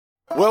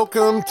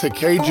Welcome to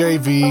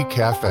KJV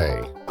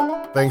Cafe.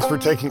 Thanks for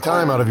taking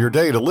time out of your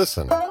day to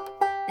listen.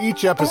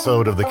 Each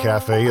episode of the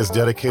Cafe is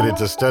dedicated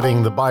to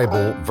studying the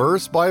Bible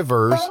verse by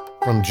verse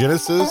from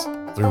Genesis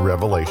through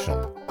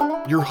Revelation.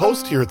 Your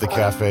host here at the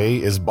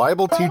Cafe is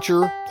Bible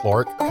teacher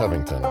Clark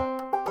Covington.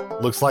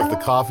 Looks like the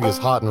coffee is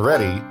hot and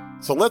ready,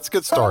 so let's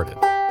get started.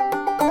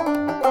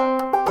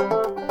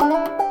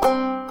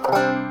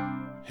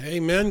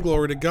 Amen.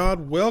 Glory to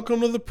God.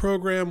 Welcome to the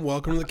program.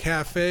 Welcome to the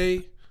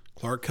Cafe.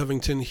 Clark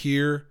Covington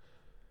here.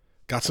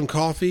 Got some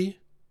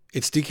coffee.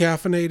 It's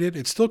decaffeinated.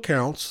 It still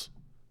counts.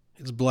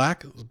 It's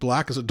black. It's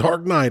black as a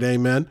dark night.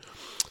 Amen.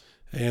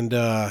 And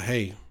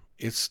hey,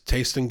 it's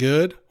tasting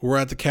good. We're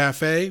at the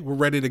cafe. We're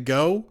ready to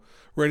go.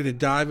 Ready to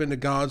dive into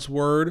God's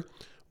Word.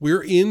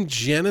 We're in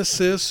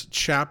Genesis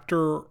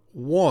chapter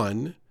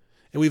 1,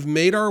 and we've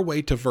made our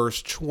way to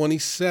verse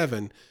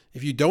 27.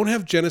 If you don't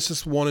have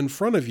Genesis 1 in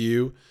front of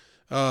you,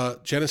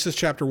 Genesis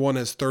chapter 1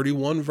 has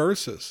 31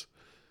 verses.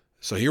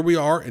 So here we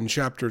are in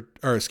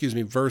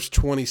verse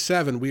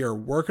 27. We are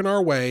working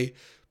our way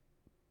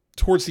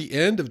towards the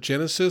end of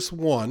Genesis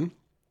 1,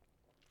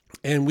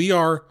 and we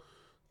are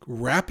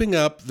wrapping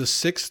up the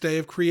sixth day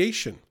of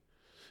creation.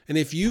 And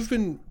if you've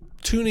been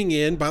tuning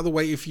in, by the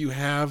way, if you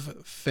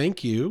have,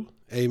 thank you,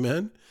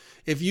 amen.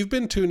 If you've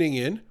been tuning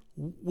in,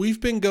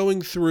 we've been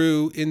going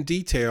through in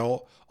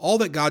detail all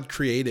that God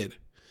created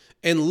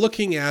and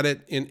looking at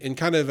it in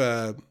kind of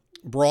a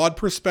broad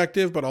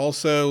perspective, but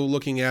also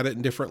looking at it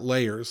in different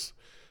layers.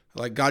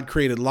 Like God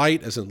created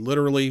light, as in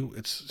literally,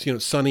 it's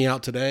sunny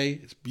out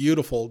today. It's a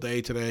beautiful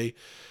day today.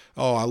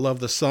 Oh, I love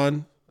the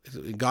sun.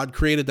 God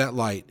created that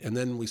light. And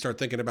then we start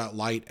thinking about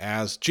light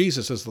as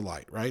Jesus is the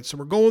light, right? So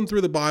we're going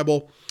through the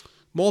Bible,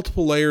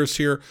 multiple layers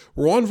here.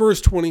 We're on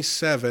verse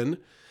 27.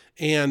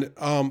 And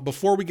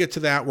before we get to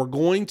that, we're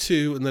going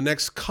to, in the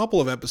next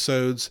couple of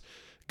episodes,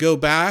 go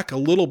back a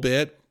little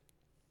bit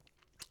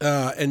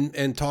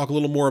and talk a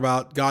little more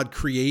about God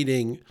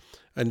creating.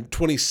 And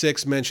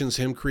 26 mentions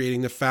him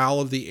creating the fowl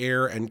of the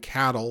air and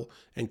cattle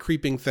and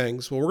creeping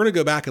things. Well, we're going to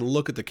go back and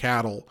look at the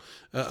cattle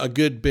a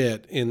good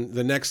bit in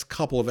the next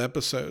couple of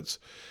episodes.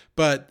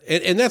 But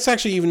and that's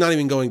actually not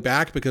even going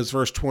back, because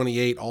verse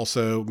 28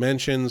 also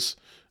mentions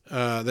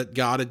that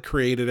God had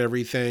created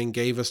everything,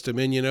 gave us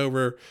dominion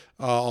over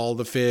all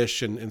the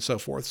fish and so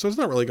forth. So it's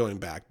not really going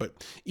back.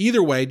 But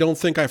either way, don't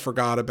think I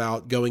forgot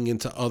about going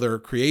into other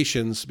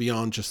creations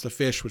beyond just the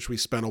fish, which we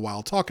spent a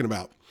while talking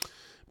about.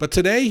 But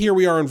today, here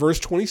we are in verse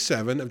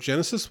 27 of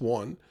Genesis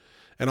 1,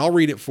 and I'll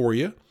read it for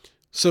you.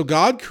 So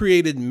God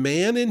created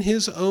man in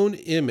his own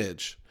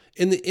image.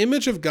 In the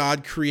image of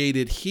God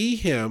created he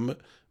him,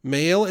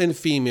 male and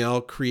female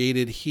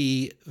created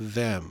he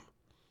them.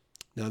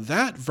 Now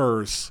that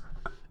verse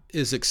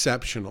is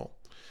exceptional.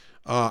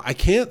 I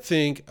can't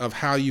think of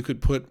how you could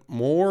put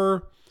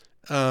more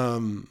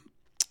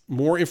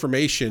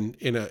information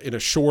in a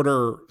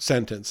shorter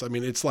sentence. I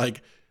mean, it's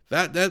like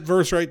that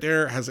verse right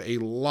there has a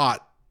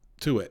lot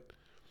to it.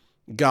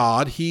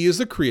 God, he is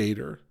the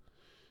creator,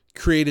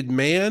 created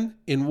man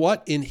in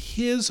what? In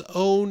his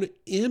own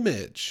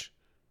image.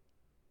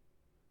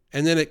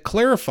 And then it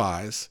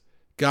clarifies,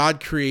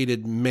 God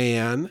created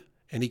man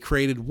and he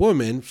created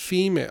woman,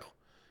 female.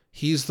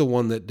 He's the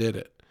one that did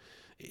it.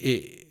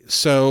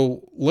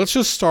 So let's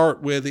just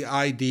start with the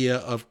idea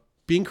of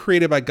being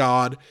created by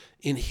God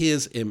in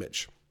his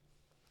image.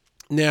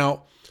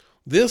 Now,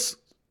 this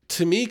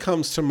to me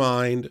comes to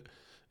mind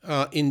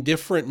in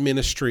different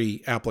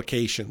ministry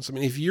applications. I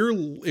mean, if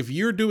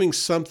you're doing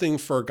something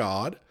for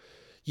God,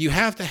 you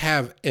have to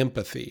have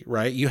empathy,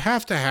 right? You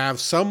have to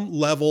have some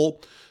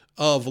level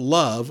of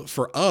love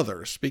for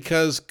others,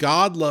 because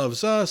God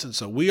loves us, and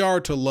so we are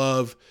to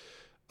love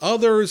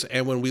others.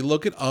 And when we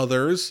look at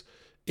others,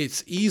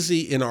 it's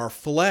easy in our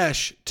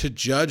flesh to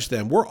judge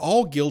them. We're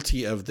all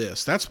guilty of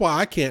this. That's why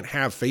I can't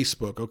have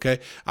Facebook, okay?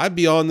 I'd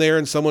be on there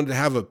and someone would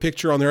have a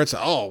picture on there and say,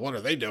 oh, what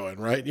are they doing,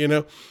 right?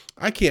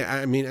 I can't.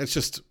 I mean, it's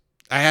just,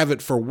 I have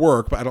it for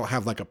work, but I don't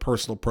have like a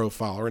personal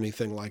profile or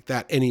anything like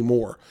that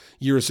anymore.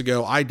 Years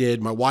ago, I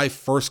did. My wife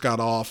first got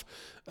off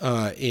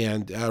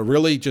and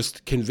really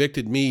just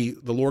convicted me.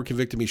 The Lord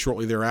convicted me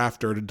shortly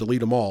thereafter to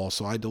delete them all.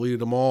 So I deleted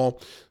them all.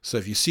 So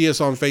if you see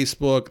us on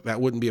Facebook, that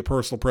wouldn't be a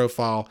personal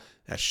profile.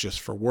 That's just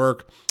for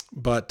work,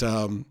 but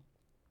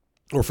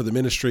or for the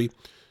ministry.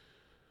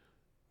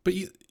 But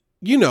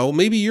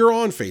maybe you're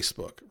on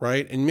Facebook,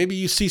 right? And maybe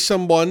you see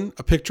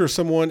a picture of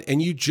someone,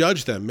 and you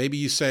judge them. Maybe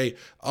you say,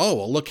 oh,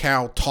 well, look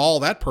how tall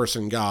that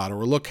person got,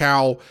 or look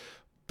how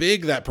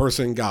big that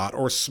person got,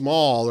 or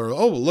small, or,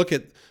 oh, look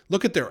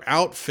at their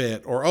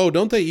outfit, or, oh,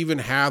 don't they even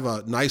have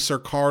a nicer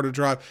car to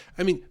drive?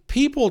 I mean,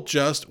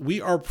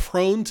 we are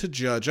prone to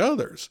judge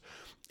others.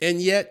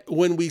 And yet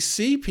when we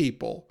see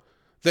people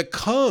that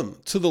come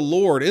to the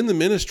Lord in the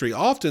ministry,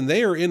 often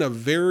they are in a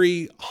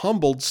very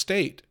humbled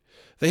state.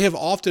 They have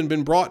often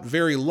been brought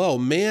very low.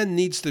 Man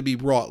needs to be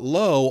brought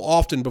low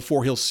often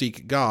before he'll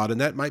seek God, and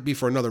that might be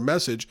for another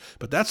message,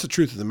 but that's the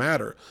truth of the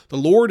matter. The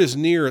Lord is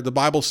near. The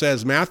Bible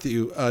says,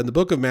 Matthew, in the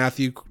book of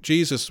Matthew,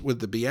 Jesus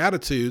with the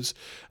Beatitudes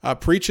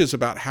preaches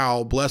about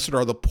how blessed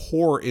are the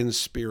poor in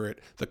spirit,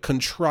 the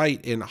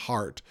contrite in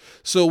heart.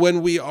 So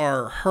when we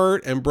are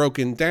hurt and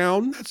broken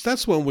down,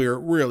 that's when we're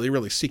really,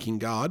 really seeking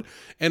God.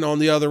 And on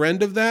the other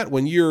end of that,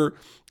 when you're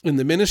in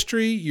the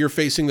ministry, you're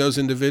facing those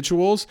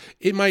individuals,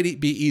 it might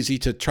be easy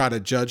to try to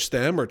judge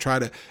them or try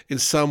to, in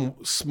some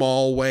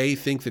small way,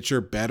 think that you're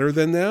better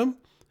than them.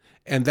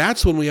 And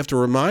that's when we have to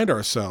remind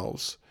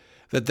ourselves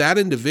that that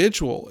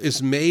individual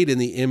is made in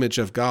the image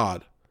of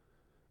God.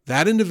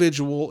 That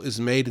individual is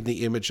made in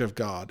the image of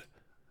God.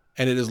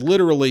 And it is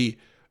literally,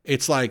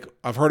 it's like,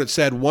 I've heard it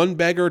said, one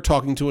beggar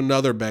talking to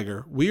another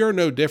beggar. We are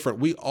no different.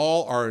 We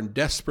all are in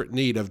desperate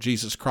need of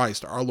Jesus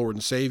Christ, our Lord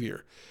and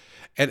Savior.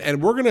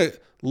 And we're going to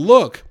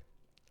look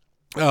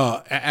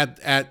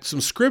at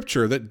some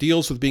scripture that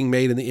deals with being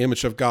made in the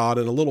image of God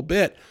in a little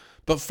bit.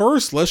 But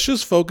first, let's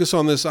just focus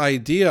on this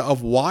idea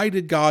of why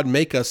did God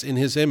make us in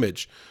his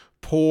image?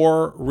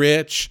 Poor,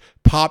 rich,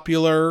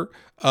 popular,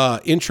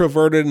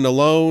 introverted and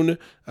alone,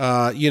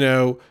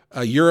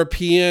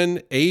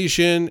 European,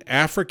 Asian,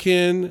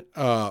 African,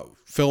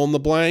 fill in the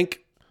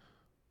blank,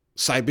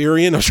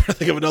 Siberian. I'm trying to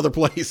think of another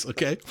place,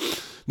 okay?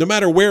 No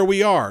matter where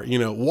we are,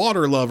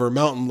 water lover,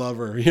 mountain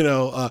lover,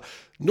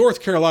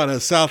 North Carolina,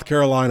 South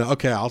Carolina.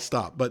 Okay, I'll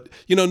stop. But,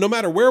 no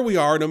matter where we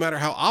are, no matter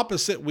how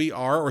opposite we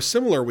are or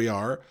similar we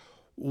are,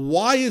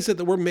 why is it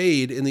that we're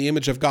made in the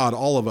image of God,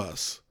 all of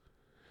us?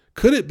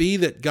 Could it be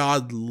that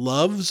God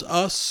loves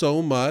us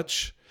so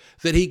much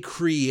that he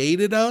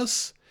created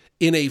us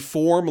in a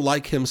form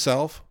like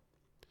himself?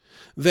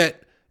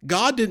 That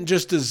God didn't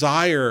just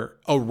desire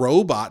a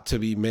robot to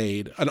be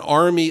made, an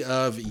army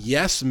of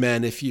yes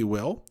men, if you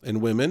will, and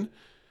women,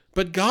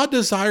 but God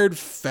desired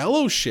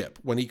fellowship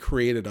when he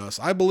created us.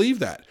 I believe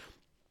that.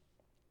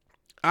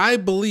 I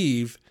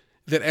believe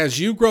that as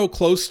you grow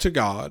close to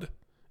God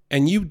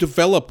and you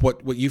develop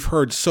what you've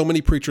heard so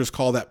many preachers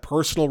call that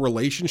personal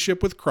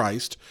relationship with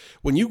Christ,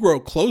 when you grow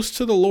close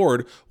to the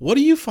Lord, what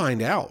do you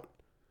find out?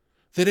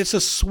 That it's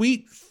a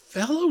sweet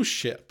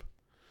fellowship.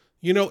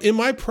 In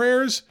my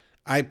prayers,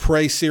 I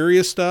pray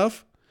serious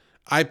stuff.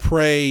 I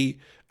pray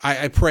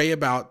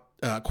about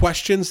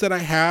questions that I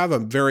have.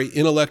 I'm very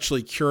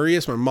intellectually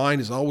curious. My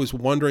mind is always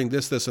wondering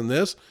this, and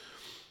this.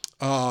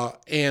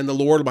 And the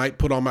Lord might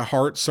put on my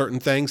heart certain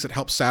things that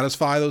help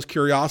satisfy those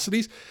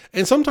curiosities.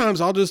 And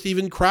sometimes I'll just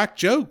even crack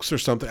jokes or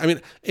something. I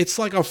mean, it's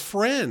like a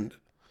friend.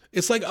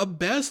 It's like a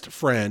best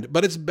friend,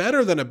 but it's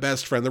better than a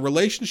best friend. The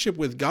relationship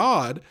with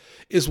God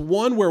is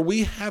one where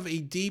we have a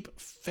deep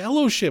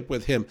fellowship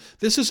with him.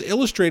 This is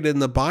illustrated in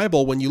the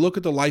Bible when you look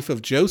at the life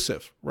of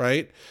Joseph,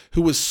 right?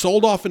 Who was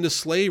sold off into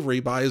slavery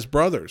by his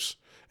brothers.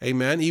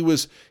 Amen. He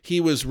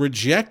was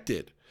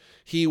rejected.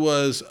 He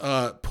was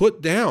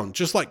put down,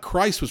 just like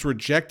Christ was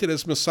rejected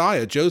as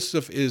Messiah.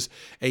 Joseph is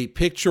a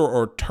picture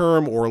or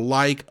term or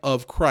like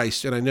of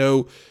Christ. And I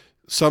know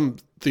some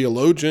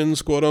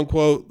theologians, quote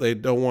unquote, they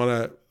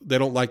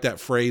don't like that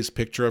phrase,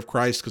 picture of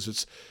Christ, because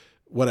it's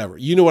whatever.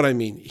 You know what I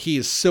mean? He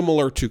is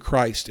similar to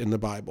Christ in the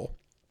Bible.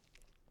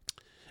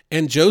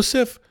 And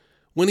Joseph,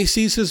 when he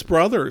sees his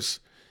brothers,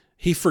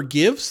 he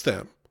forgives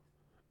them.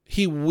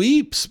 He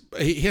weeps.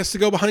 He has to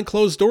go behind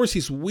closed doors.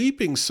 He's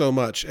weeping so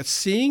much at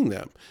seeing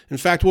them. In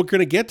fact, we're going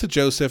to get to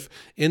Joseph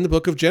in the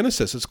book of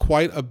Genesis. It's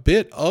quite a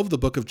bit of the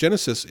book of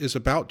Genesis is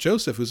about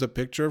Joseph, who's a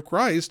picture of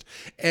Christ.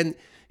 And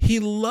he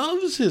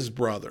loves his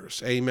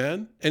brothers,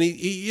 amen? And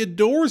he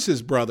adores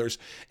his brothers.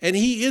 And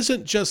he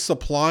isn't just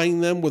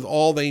supplying them with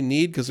all they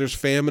need because there's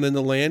famine in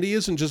the land. He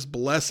isn't just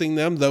blessing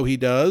them, though he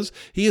does.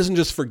 He isn't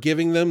just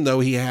forgiving them, though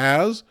he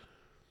has.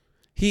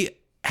 He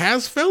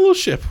has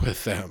fellowship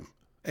with them,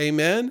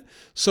 amen?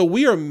 So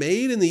we are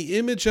made in the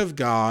image of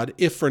God,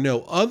 if for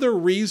no other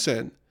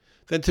reason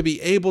than to be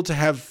able to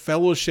have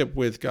fellowship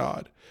with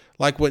God.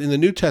 Like what in the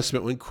New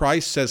Testament, when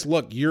Christ says,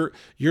 look, you're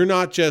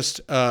not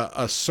just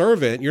a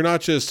servant, you're not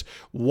just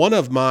one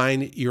of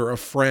mine, you're a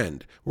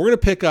friend. We're going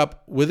to pick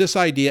up with this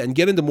idea and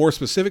get into more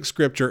specific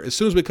scripture as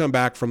soon as we come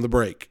back from the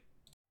break.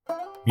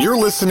 You're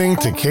listening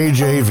to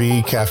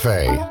KJV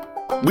Cafe.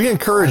 We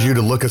encourage you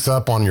to look us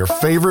up on your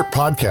favorite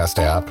podcast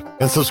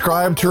app and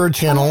subscribe to our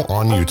channel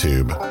on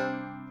YouTube.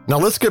 Now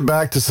let's get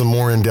back to some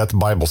more in-depth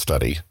Bible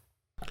study.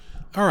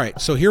 All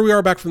right, so here we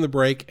are back from the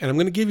break, and I'm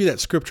going to give you that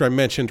scripture I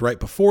mentioned right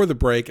before the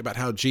break about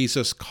how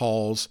Jesus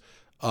calls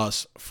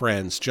us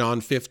friends. John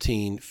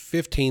 15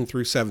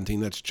 through 17.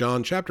 That's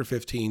John chapter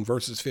 15,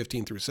 verses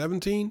 15 through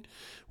 17.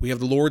 We have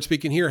the Lord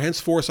speaking here.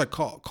 Henceforth I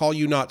call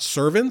you not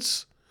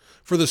servants,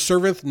 for the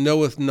servant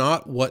knoweth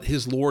not what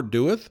his Lord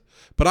doeth,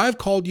 but I have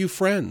called you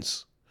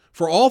friends.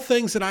 For all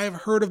things that I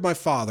have heard of my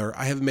Father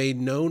I have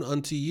made known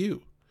unto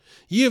you.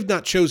 Ye have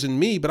not chosen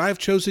me, but I have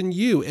chosen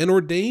you and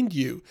ordained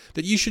you,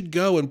 that ye should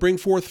go and bring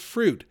forth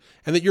fruit,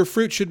 and that your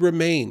fruit should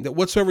remain, that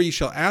whatsoever ye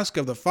shall ask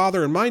of the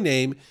Father in my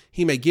name,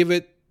 he may give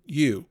it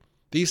you.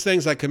 These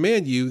things I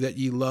command you, that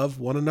ye love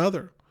one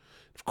another.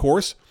 Of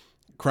course,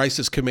 Christ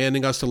is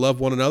commanding us to love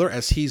one another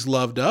as he's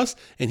loved us.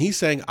 And he's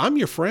saying, I'm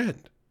your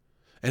friend.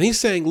 And he's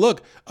saying,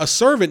 look, the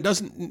servant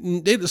doesn't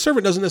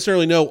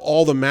necessarily know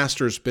all the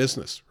master's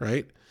business,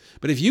 right?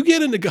 But if you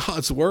get into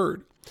God's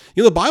word,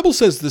 the Bible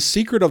says the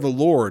secret of the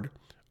Lord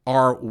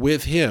are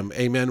with him.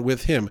 Amen.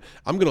 With him.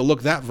 I'm going to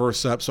look that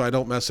verse up so I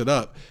don't mess it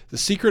up. The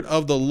secret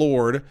of the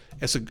Lord.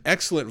 It's an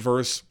excellent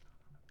verse.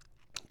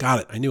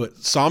 Got it. I knew it.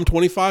 Psalm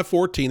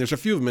 25:14. There's a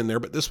few of them in there,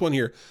 but this one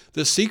here.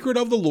 The secret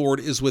of the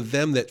Lord is with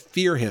them that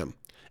fear him,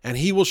 and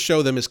he will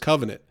show them his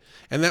covenant.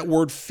 And that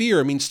word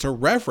fear means to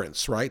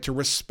reverence, right? To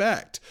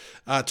respect,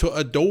 to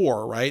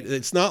adore, right?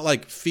 It's not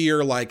like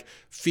fear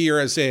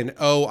as in,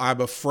 oh,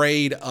 I'm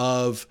afraid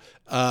of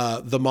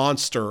the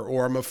monster,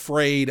 or I'm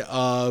afraid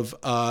of,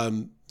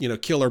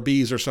 killer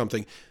bees or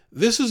something.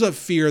 This is a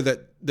fear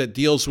that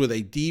deals with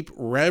a deep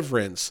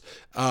reverence.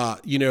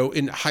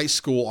 In high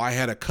school, I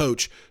had a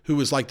coach who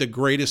was like the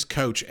greatest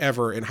coach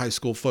ever in high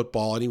school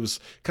football. And he was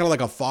kind of like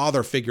a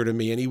father figure to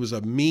me. And he was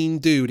a mean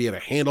dude. He had a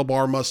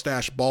handlebar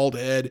mustache, bald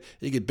head.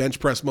 He could bench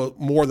press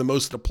more than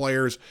most of the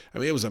players. I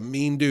mean, it was a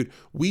mean dude.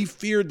 We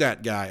feared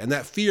that guy. And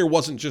that fear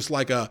wasn't just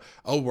like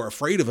we're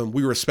afraid of him.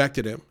 We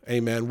respected him.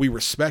 Amen. We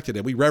respected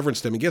him. We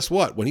reverenced him. And guess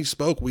what? When he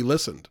spoke, we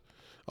listened.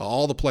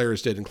 All the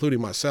players did, including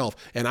myself.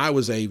 And I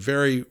was a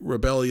very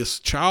rebellious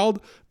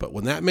child. But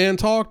when that man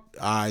talked,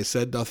 I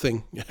said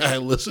nothing. I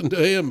listened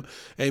to him.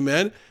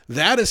 Amen.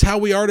 That is how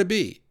we are to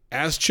be.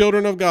 As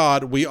children of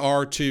God, we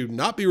are to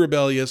not be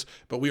rebellious,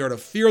 but we are to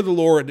fear the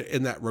Lord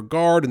in that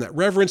regard and that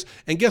reverence.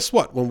 And guess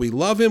what? When we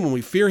love him, when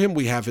we fear him,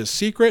 we have his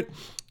secret.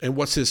 And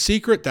what's his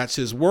secret? That's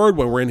his word.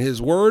 When we're in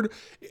his word,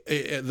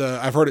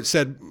 I've heard it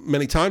said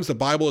many times, the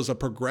Bible is a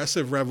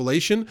progressive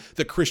revelation.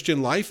 The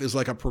Christian life is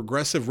like a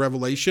progressive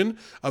revelation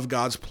of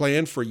God's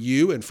plan for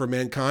you and for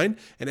mankind.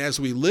 And as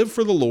we live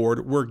for the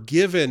Lord, we're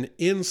given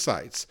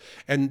insights.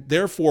 And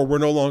therefore, we're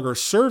no longer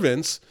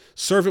servants.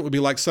 Servant would be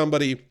like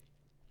somebody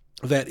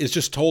that is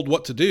just told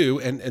what to do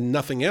and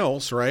nothing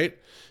else, right?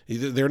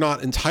 They're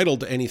not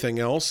entitled to anything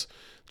else.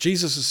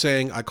 Jesus is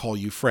saying, I call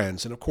you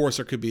friends. And of course,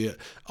 there could be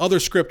other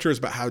scriptures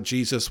about how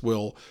Jesus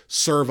will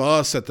serve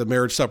us at the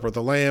marriage supper of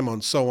the Lamb,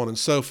 and so on and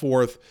so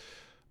forth.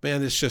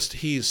 Man, it's just,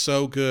 he's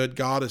so good.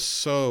 God is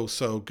so,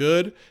 so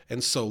good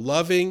and so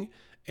loving.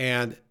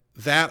 And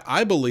that,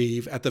 I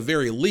believe, at the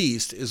very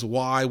least, is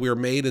why we're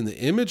made in the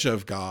image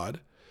of God,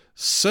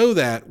 so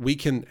that we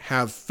can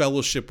have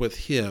fellowship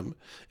with him.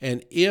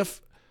 And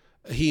if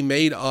he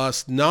made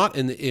us not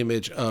in the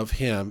image of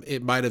him,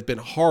 it might have been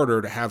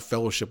harder to have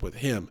fellowship with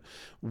him.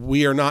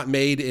 We are not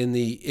made in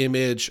the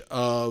image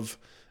of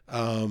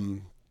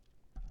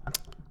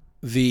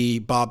the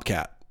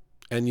bobcat,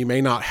 and you may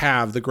not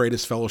have the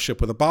greatest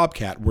fellowship with a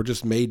bobcat. We're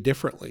just made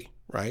differently,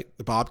 right?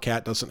 The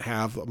bobcat doesn't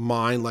have a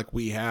mind like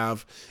we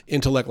have,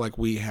 intellect like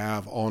we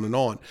have, on and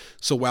on.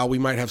 So while we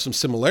might have some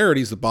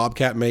similarities, the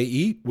bobcat may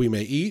eat, we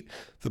may eat.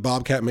 The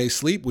bobcat may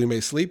sleep, we may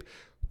sleep.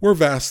 We're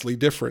vastly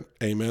different,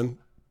 amen?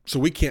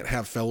 So we can't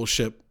have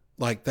fellowship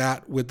like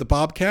that with the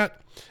bobcat.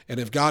 And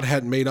if God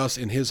hadn't made us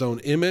in his own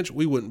image,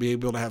 we wouldn't be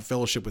able to have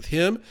fellowship with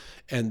him.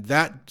 And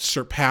that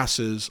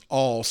surpasses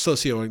all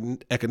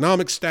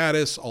socioeconomic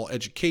status, all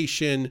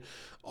education,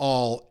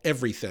 all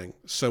everything.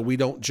 So we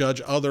don't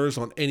judge others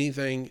on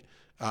anything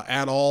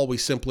at all. We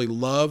simply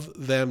love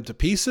them to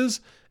pieces,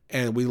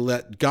 and we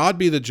let God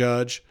be the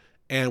judge,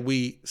 and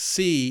we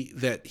see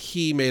that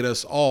he made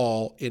us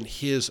all in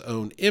his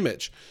own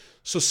image.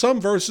 So some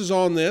verses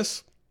on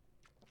this,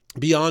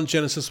 beyond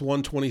Genesis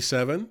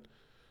 1:27,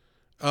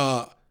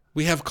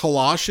 we have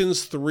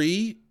Colossians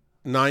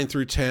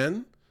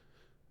 3:9-10,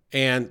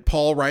 and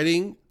Paul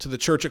writing to the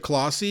church at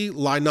Colossae,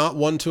 lie not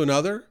one to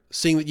another,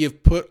 seeing that ye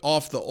have put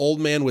off the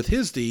old man with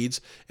his deeds,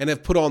 and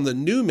have put on the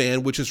new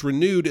man, which is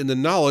renewed in the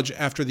knowledge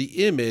after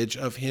the image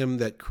of him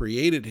that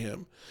created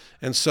him.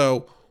 And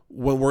so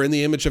when we're in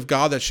the image of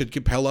God, that should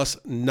compel us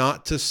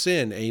not to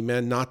sin.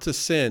 Amen. Not to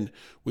sin.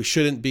 We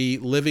shouldn't be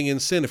living in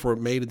sin if we're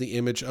made in the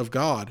image of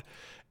God.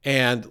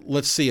 And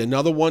let's see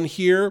another one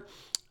here.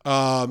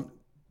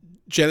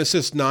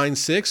 Genesis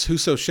 9:6,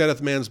 whoso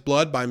sheddeth man's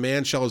blood, by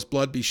man shall his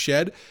blood be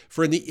shed,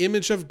 for in the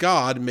image of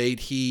God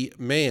made he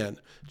man.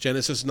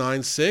 Genesis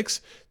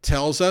 9:6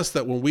 tells us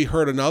that when we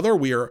hurt another,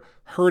 we are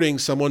hurting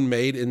someone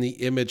made in the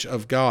image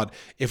of God.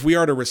 If we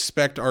are to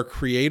respect our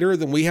Creator,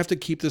 then we have to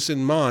keep this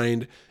in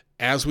mind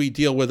as we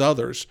deal with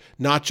others,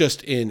 not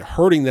just in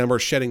hurting them or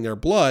shedding their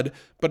blood,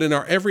 but in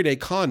our everyday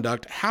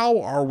conduct. How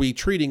are we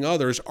treating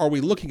others? Are we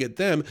looking at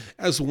them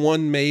as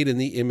one made in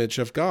the image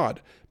of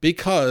God?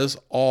 Because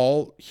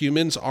all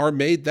humans are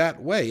made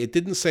that way. It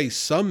didn't say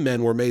some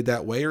men were made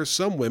that way or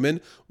some women.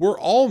 We're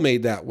all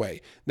made that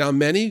way. Now,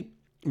 many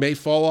may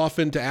fall off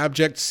into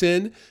abject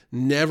sin,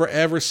 never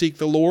ever seek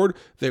the Lord,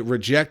 that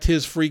reject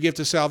his free gift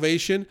of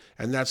salvation,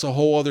 and that's a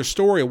whole other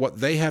story of what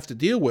they have to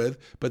deal with,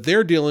 but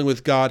they're dealing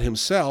with God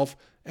himself,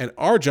 and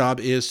our job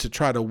is to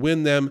try to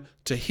win them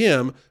to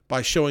him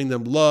by showing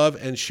them love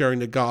and sharing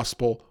the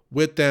gospel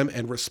with them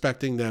and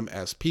respecting them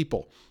as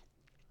people.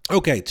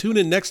 Okay, tune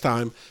in next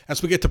time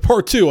as we get to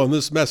part 2 on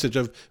this message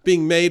of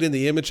being made in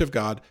the image of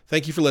God.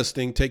 Thank you for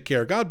listening. Take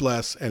care. God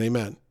bless, and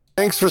amen.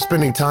 Thanks for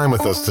spending time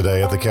with us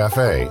today at the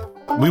cafe.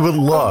 We would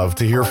love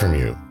to hear from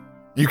you.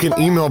 You can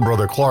email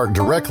Brother Clark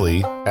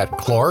directly at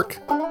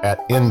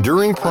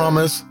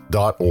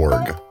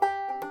clark@enduringpromise.org.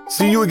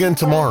 See you again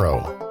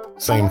tomorrow.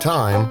 Same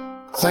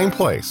time, same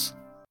place.